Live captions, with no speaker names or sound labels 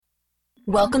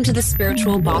Welcome to the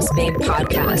Spiritual Boss Babe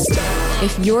podcast.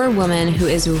 If you're a woman who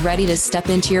is ready to step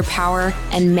into your power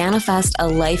and manifest a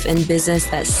life and business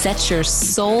that sets your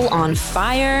soul on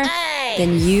fire,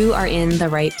 then you are in the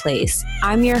right place.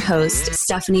 I'm your host,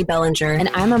 Stephanie Bellinger, and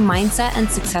I'm a mindset and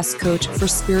success coach for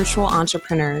spiritual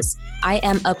entrepreneurs. I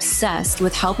am obsessed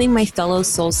with helping my fellow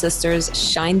soul sisters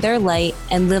shine their light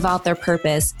and live out their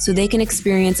purpose so they can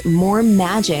experience more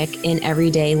magic in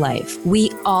everyday life.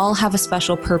 We all have a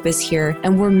special purpose here,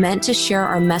 and we're meant to share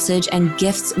our message and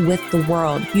gifts with the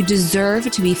world. You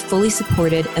deserve to be fully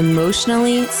supported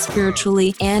emotionally,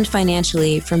 spiritually, and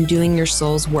financially from doing your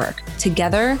soul's work.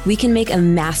 Together, we can make a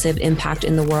massive impact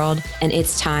in the world, and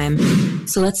it's time.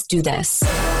 So let's do this.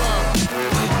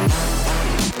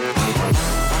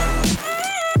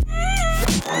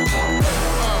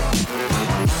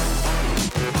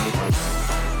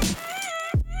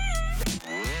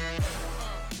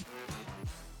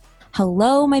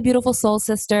 Hello, my beautiful soul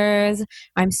sisters.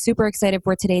 I'm super excited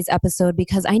for today's episode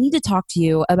because I need to talk to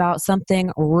you about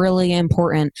something really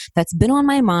important that's been on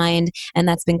my mind and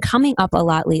that's been coming up a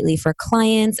lot lately for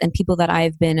clients and people that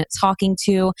I've been talking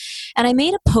to. And I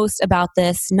made a post about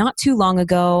this not too long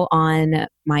ago on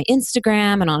my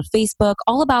Instagram and on Facebook,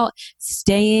 all about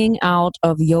staying out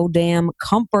of your damn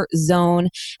comfort zone.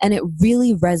 And it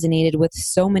really resonated with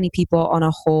so many people on a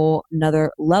whole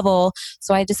nother level.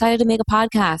 So I decided to make a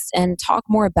podcast and talk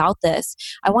more about this.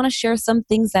 I want to share some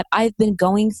things that I've been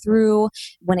going through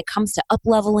when it comes to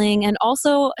up-leveling, and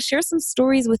also share some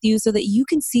stories with you so that you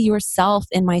can see yourself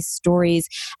in my stories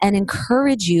and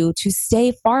encourage you to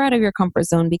stay far out of your comfort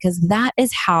zone, because that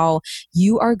is how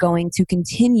you are going to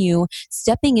continue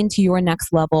stepping into your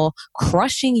next level,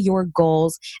 crushing your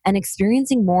goals, and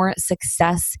experiencing more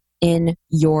success in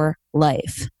your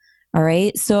life. All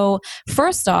right. So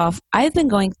first off, I've been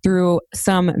going through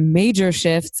some major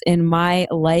shifts in my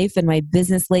life and my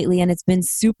business lately, and it's been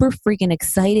super freaking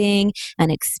exciting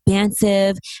and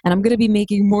expansive. And I'm going to be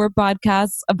making more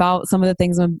podcasts about some of the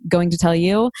things I'm going to tell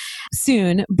you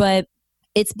soon, but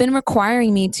it's been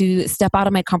requiring me to step out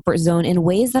of my comfort zone in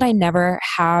ways that I never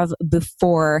have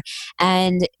before.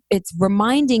 And it's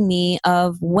reminding me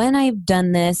of when I've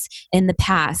done this in the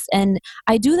past. And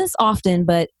I do this often,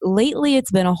 but lately it's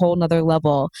been a whole nother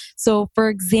level. So for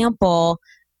example,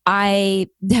 I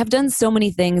have done so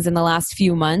many things in the last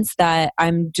few months that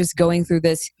I'm just going through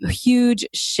this huge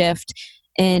shift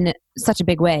in such a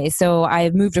big way. So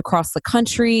I've moved across the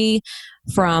country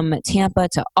from Tampa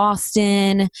to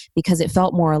Austin because it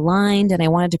felt more aligned and I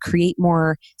wanted to create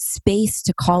more space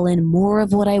to call in more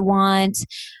of what I want.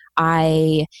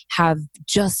 I have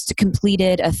just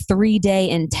completed a 3-day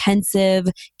intensive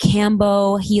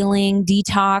Kambo healing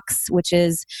detox, which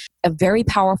is a very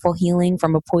powerful healing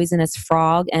from a poisonous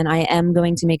frog. And I am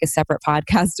going to make a separate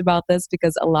podcast about this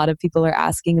because a lot of people are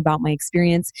asking about my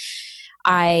experience.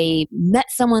 I met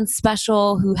someone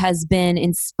special who has been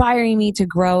inspiring me to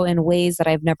grow in ways that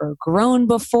I've never grown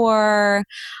before.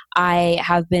 I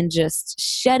have been just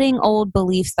shedding old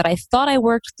beliefs that I thought I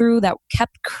worked through that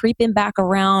kept creeping back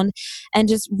around, and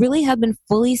just really have been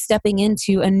fully stepping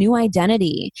into a new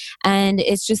identity. And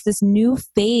it's just this new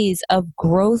phase of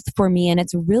growth for me. And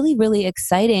it's really, really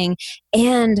exciting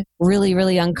and really,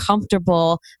 really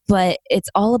uncomfortable. But it's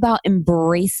all about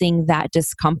embracing that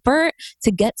discomfort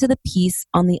to get to the peace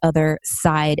on the other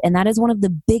side. And that is one of the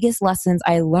biggest lessons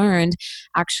I learned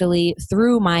actually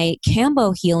through my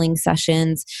Kambo healing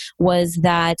sessions, was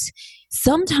that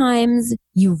sometimes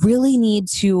you really need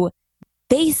to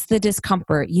face the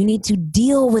discomfort. You need to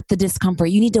deal with the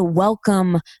discomfort. You need to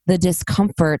welcome the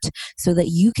discomfort so that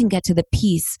you can get to the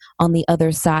peace on the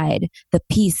other side. The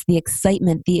peace, the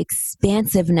excitement, the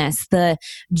expansiveness, the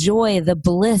joy, the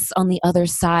bliss on the other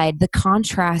side. The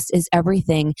contrast is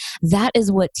everything. That is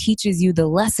what teaches you the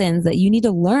lessons that you need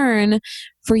to learn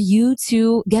for you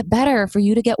to get better, for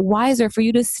you to get wiser, for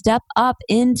you to step up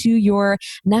into your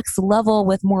next level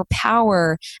with more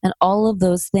power and all of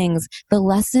those things. The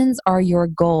lessons are your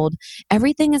gold.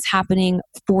 Everything is happening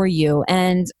for you.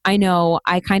 And I know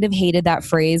I kind of hated that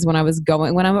phrase whenever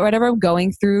I'm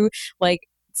going through like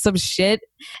some shit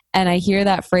and I hear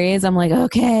that phrase, I'm like,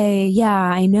 okay, yeah,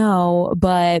 I know,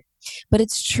 but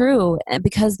it's true,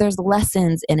 because there's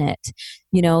lessons in it.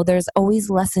 You know, there's always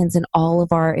lessons in all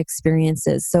of our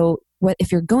experiences. So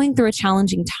if you're going through a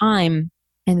challenging time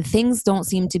and things don't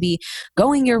seem to be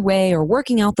going your way or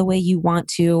working out the way you want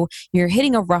to, you're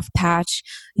hitting a rough patch,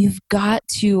 you've got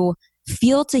to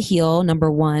feel to heal,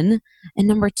 number one. And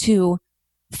number two,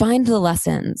 find the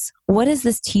lessons. What is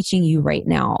this teaching you right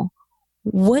now?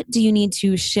 What do you need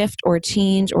to shift or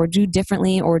change or do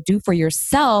differently or do for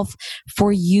yourself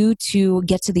for you to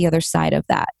get to the other side of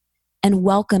that? and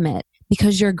welcome it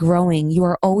because you're growing. You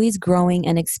are always growing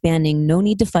and expanding. No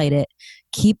need to fight it.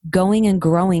 Keep going and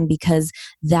growing because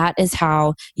that is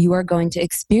how you are going to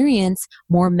experience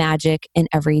more magic in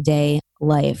everyday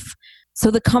life. So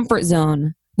the comfort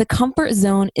zone. The comfort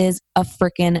zone is a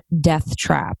freaking death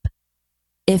trap.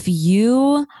 If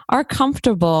you are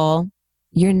comfortable,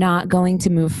 you're not going to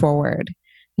move forward.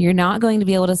 You're not going to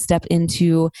be able to step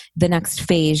into the next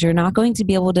phase. You're not going to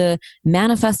be able to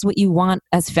manifest what you want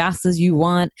as fast as you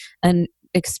want and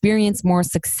experience more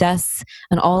success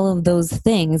and all of those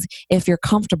things if you're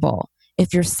comfortable,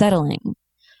 if you're settling.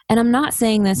 And I'm not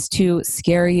saying this to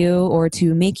scare you or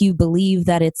to make you believe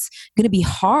that it's going to be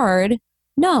hard.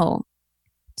 No,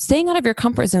 staying out of your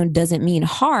comfort zone doesn't mean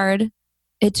hard.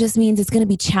 It just means it's going to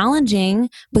be challenging,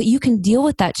 but you can deal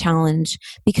with that challenge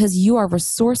because you are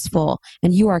resourceful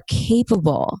and you are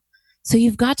capable. So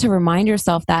you've got to remind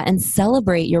yourself that and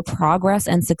celebrate your progress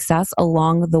and success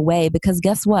along the way. Because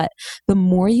guess what? The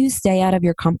more you stay out of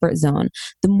your comfort zone,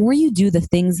 the more you do the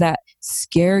things that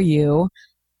scare you,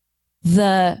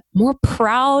 the more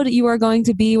proud you are going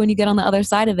to be when you get on the other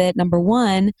side of it, number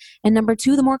one. And number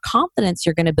two, the more confidence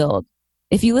you're going to build.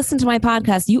 If you listen to my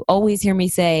podcast, you always hear me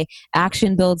say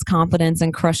action builds confidence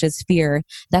and crushes fear.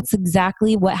 That's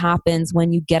exactly what happens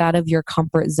when you get out of your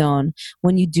comfort zone,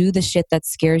 when you do the shit that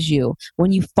scares you,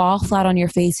 when you fall flat on your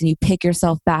face and you pick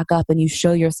yourself back up and you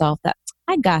show yourself that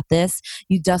I got this.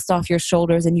 You dust off your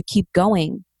shoulders and you keep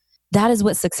going. That is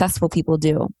what successful people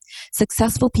do.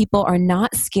 Successful people are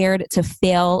not scared to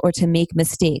fail or to make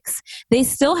mistakes. They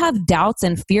still have doubts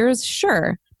and fears,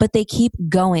 sure, but they keep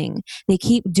going. They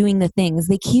keep doing the things.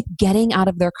 They keep getting out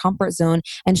of their comfort zone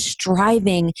and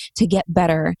striving to get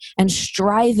better and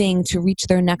striving to reach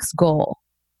their next goal.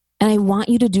 And I want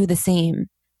you to do the same.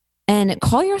 And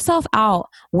call yourself out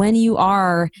when you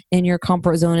are in your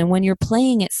comfort zone and when you're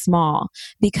playing it small.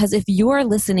 Because if you're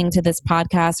listening to this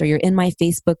podcast or you're in my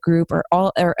Facebook group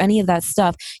or any of that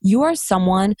stuff, you are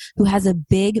someone who has a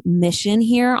big mission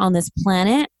here on this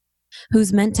planet,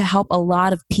 who's meant to help a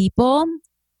lot of people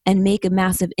and make a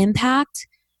massive impact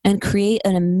and create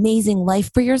an amazing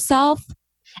life for yourself.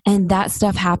 And that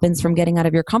stuff happens from getting out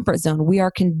of your comfort zone. We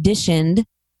are conditioned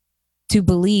to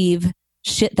believe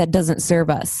shit that doesn't serve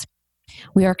us.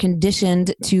 We are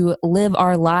conditioned to live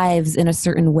our lives in a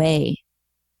certain way.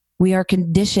 We are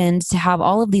conditioned to have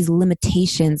all of these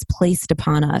limitations placed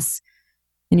upon us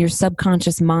in your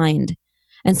subconscious mind.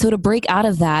 And so to break out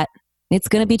of that, it's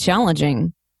going to be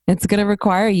challenging. It's going to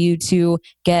require you to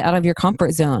get out of your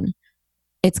comfort zone.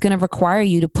 It's going to require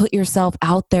you to put yourself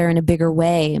out there in a bigger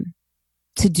way,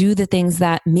 to do the things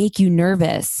that make you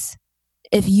nervous.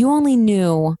 If you only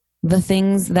knew the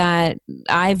things that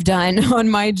I've done on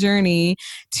my journey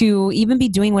to even be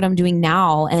doing what I'm doing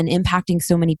now and impacting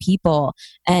so many people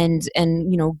and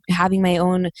having my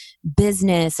own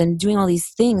business and doing all these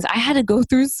things, I had to go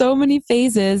through so many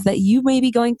phases that you may be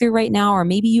going through right now, or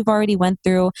maybe you've already went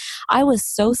through. I was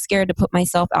so scared to put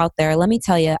myself out there. Let me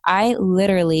tell you, I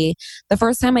literally, the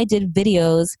first time I did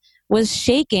videos, was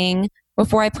shaking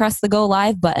before I pressed the go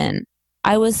live button.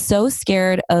 I was so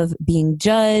scared of being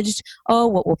judged. Oh,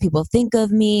 what will people think of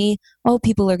me? Oh,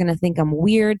 people are going to think I'm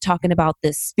weird talking about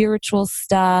this spiritual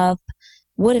stuff.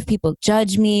 What if people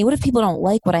judge me? What if people don't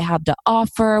like what I have to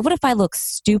offer? What if I look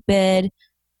stupid?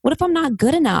 What if I'm not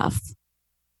good enough?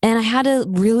 And I had to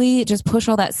really just push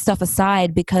all that stuff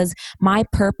aside because my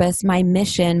purpose, my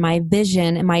mission, my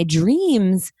vision, and my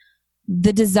dreams,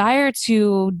 the desire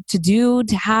to do,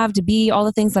 to have, to be all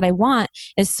the things that I want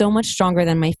is so much stronger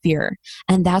than my fear.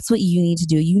 And that's what you need to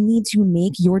do. You need to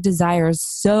make your desires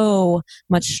so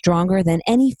much stronger than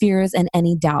any fears and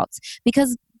any doubts,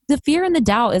 because the fear and the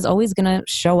doubt is always going to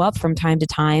show up from time to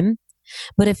time.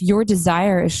 But if your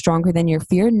desire is stronger than your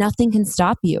fear, nothing can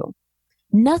stop you.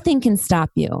 Nothing can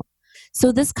stop you.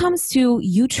 So this comes to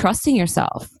you trusting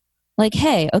yourself. Like,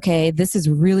 hey, okay, this is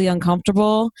really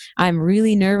uncomfortable. I'm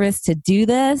really nervous to do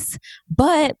this,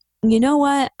 but you know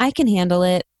what? I can handle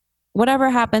it.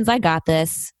 Whatever happens, I got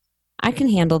this. I can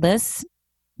handle this.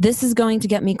 This is going to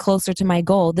get me closer to my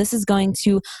goal. This is going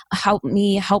to help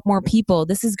me help more people.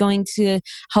 This is going to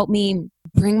help me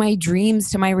bring my dreams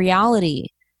to my reality.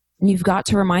 And you've got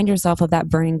to remind yourself of that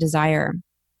burning desire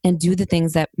and do the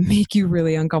things that make you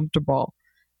really uncomfortable.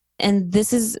 And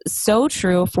this is so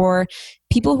true for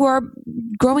people who are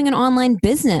growing an online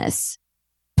business.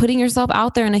 putting yourself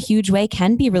out there in a huge way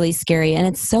can be really scary. And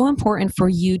it's so important for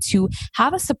you to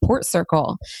have a support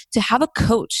circle, to have a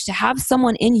coach, to have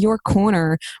someone in your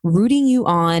corner rooting you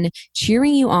on,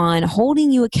 cheering you on,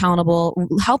 holding you accountable,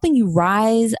 helping you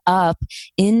rise up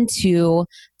into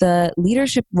the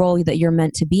leadership role that you're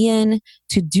meant to be in,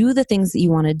 to do the things that you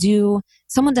want to do,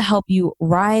 someone to help you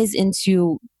rise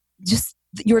into just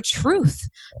your truth,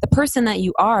 the person that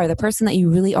you are, the person that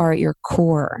you really are at your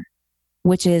core,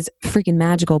 which is freaking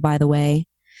magical, by the way.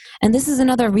 And this is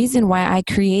another reason why I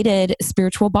created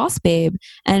Spiritual Boss Babe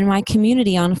and my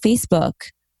community on Facebook.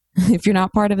 If you're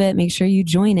not part of it, make sure you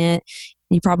join it.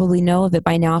 You probably know of it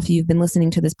by now if you've been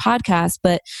listening to this podcast,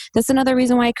 but that's another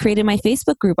reason why I created my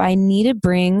Facebook group. I need to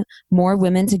bring more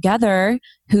women together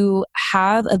who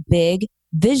have a big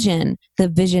vision, the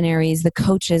visionaries, the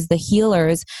coaches, the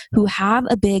healers who have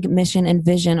a big mission and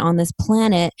vision on this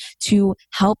planet to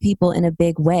help people in a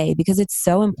big way, because it's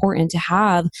so important to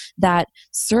have that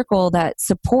circle, that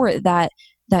support, that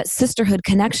sisterhood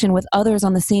connection with others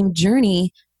on the same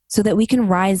journey so that we can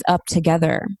rise up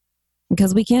together,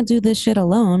 because we can't do this shit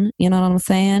alone. You know what I'm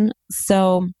saying?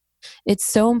 So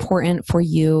it's so important for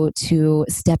you to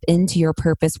step into your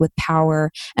purpose with power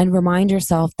and remind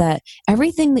yourself that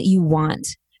everything that you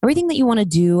want, everything that you want to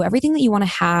do, everything that you want to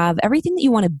have, everything that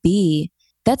you want to be,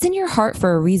 that's in your heart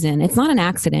for a reason. It's not an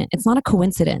accident. It's not a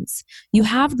coincidence. You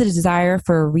have the desire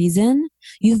for a reason.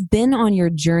 You've been on your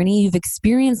journey. You've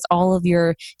experienced all of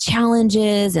your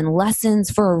challenges and lessons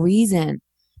for a reason,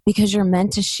 because you're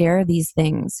meant to share these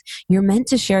things. You're meant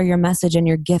to share your message and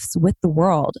your gifts with the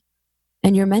world.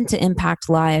 And you're meant to impact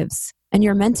lives. And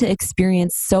you're meant to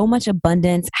experience so much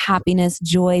abundance, happiness,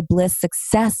 joy, bliss,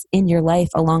 success in your life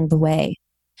along the way.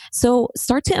 So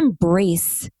start to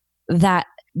embrace the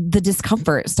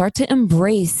discomfort. Start to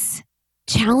embrace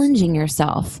challenging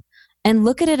yourself and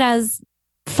look at it as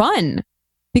fun.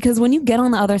 Because when you get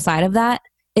on the other side of that,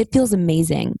 it feels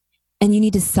amazing. And you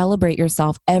need to celebrate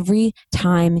yourself every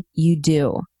time you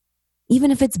do. Even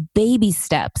if it's baby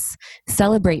steps,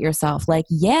 celebrate yourself. Like,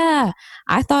 yeah,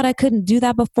 I thought I couldn't do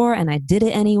that before and I did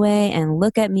it anyway. And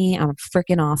look at me, I'm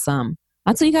freaking awesome.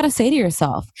 That's what you got to say to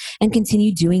yourself and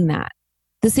continue doing that.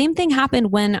 The same thing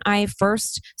happened when I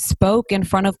first spoke in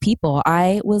front of people.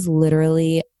 I was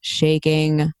literally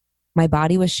shaking. My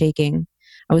body was shaking.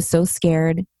 I was so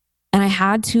scared. And I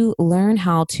had to learn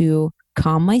how to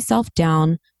calm myself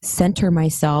down, center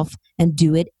myself, and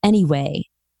do it anyway.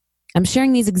 I'm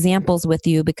sharing these examples with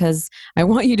you because I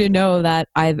want you to know that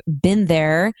I've been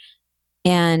there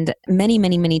and many,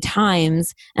 many, many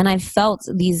times. And I've felt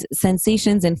these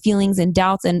sensations and feelings and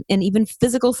doubts and even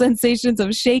physical sensations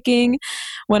of shaking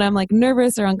when I'm like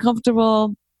nervous or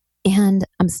uncomfortable. And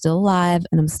I'm still alive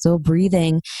and I'm still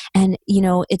breathing. And,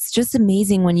 it's just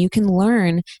amazing when you can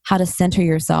learn how to center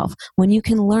yourself, when you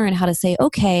can learn how to say,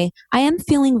 okay, I am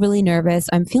feeling really nervous.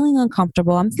 I'm feeling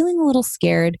uncomfortable. I'm feeling a little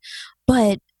scared,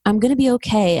 but I'm going to be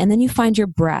okay. And then you find your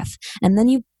breath and then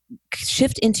you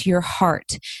shift into your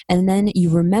heart. And then you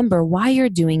remember why you're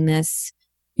doing this.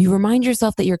 You remind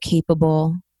yourself that you're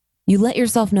capable. You let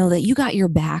yourself know that you got your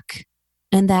back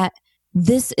and that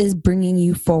this is bringing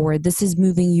you forward. This is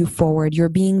moving you forward. You're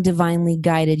being divinely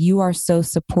guided. You are so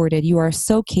supported. You are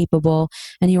so capable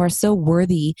and you are so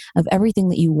worthy of everything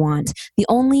that you want. The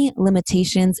only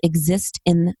limitations exist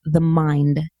in the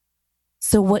mind.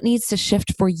 So what needs to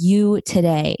shift for you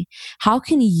today? How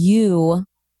can you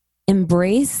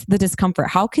embrace the discomfort?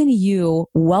 How can you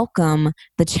welcome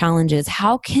the challenges?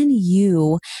 How can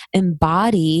you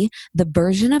embody the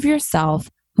version of yourself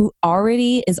who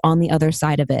already is on the other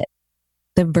side of it?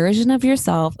 The version of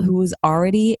yourself who's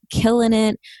already killing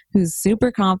it, who's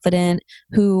super confident,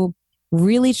 who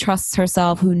really trusts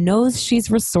herself, who knows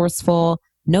she's resourceful,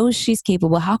 knows she's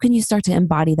capable. How can you start to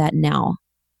embody that now?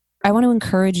 I want to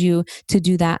encourage you to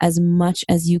do that as much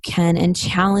as you can and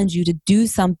challenge you to do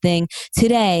something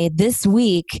today, this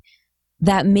week,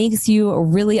 that makes you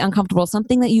really uncomfortable,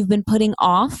 something that you've been putting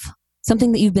off,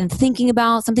 something that you've been thinking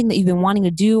about, something that you've been wanting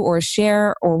to do or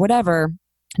share or whatever.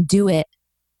 Do it.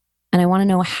 And I want to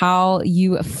know how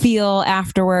you feel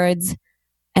afterwards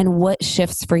and what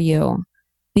shifts for you.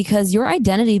 Because your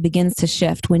identity begins to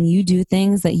shift when you do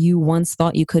things that you once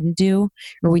thought you couldn't do,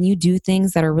 or when you do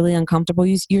things that are really uncomfortable,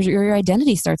 your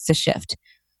identity starts to shift.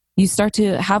 You start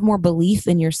to have more belief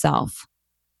in yourself,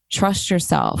 trust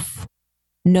yourself,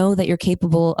 know that you're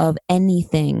capable of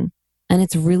anything. And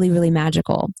it's really, really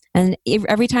magical. And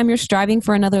every time you're striving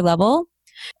for another level,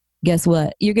 guess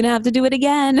what? You're going to have to do it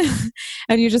again.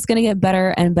 And you're just going to get better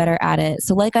and better at it.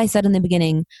 So like I said in the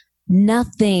beginning,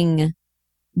 nothing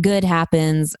good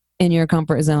happens in your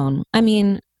comfort zone. I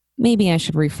mean, maybe I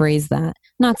should rephrase that.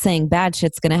 Not saying bad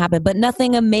shit's going to happen, but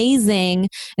nothing amazing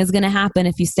is going to happen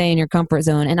if you stay in your comfort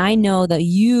zone. And I know that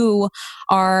you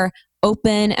are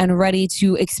open and ready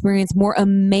to experience more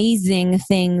amazing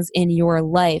things in your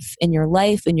life, in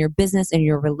your business, in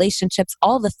your relationships,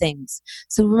 all the things.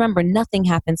 So remember, nothing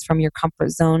happens from your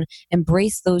comfort zone.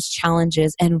 Embrace those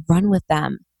challenges and run with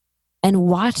them and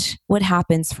watch what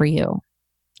happens for you.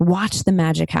 Watch the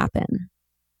magic happen.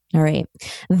 All right.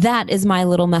 That is my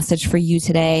little message for you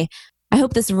today. I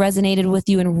hope this resonated with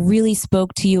you and really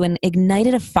spoke to you and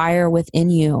ignited a fire within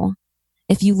you.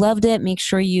 If you loved it, make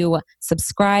sure you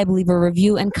subscribe, leave a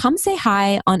review, and come say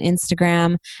hi on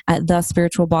Instagram at The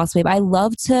Spiritual Boss Babe. I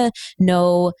love to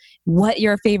know what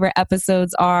your favorite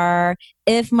episodes are,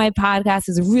 if my podcast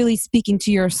is really speaking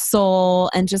to your soul,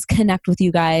 and just connect with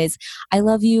you guys. I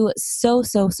love you so,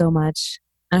 so, so much.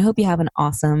 And I hope you have an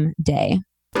awesome day.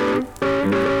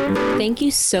 Thank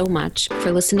you so much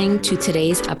for listening to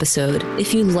today's episode.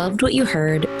 If you loved what you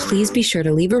heard, please be sure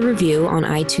to leave a review on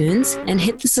iTunes and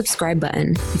hit the subscribe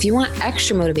button. If you want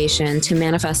extra motivation to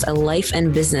manifest a life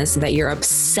and business that you're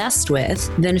obsessed with,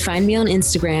 then find me on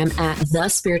Instagram at The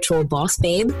Spiritual Boss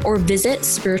Babe or visit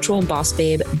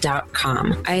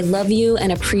spiritualbossbabe.com. I love you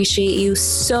and appreciate you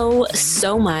so,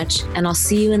 so much, and I'll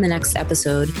see you in the next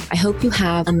episode. I hope you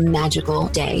have a magical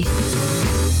day.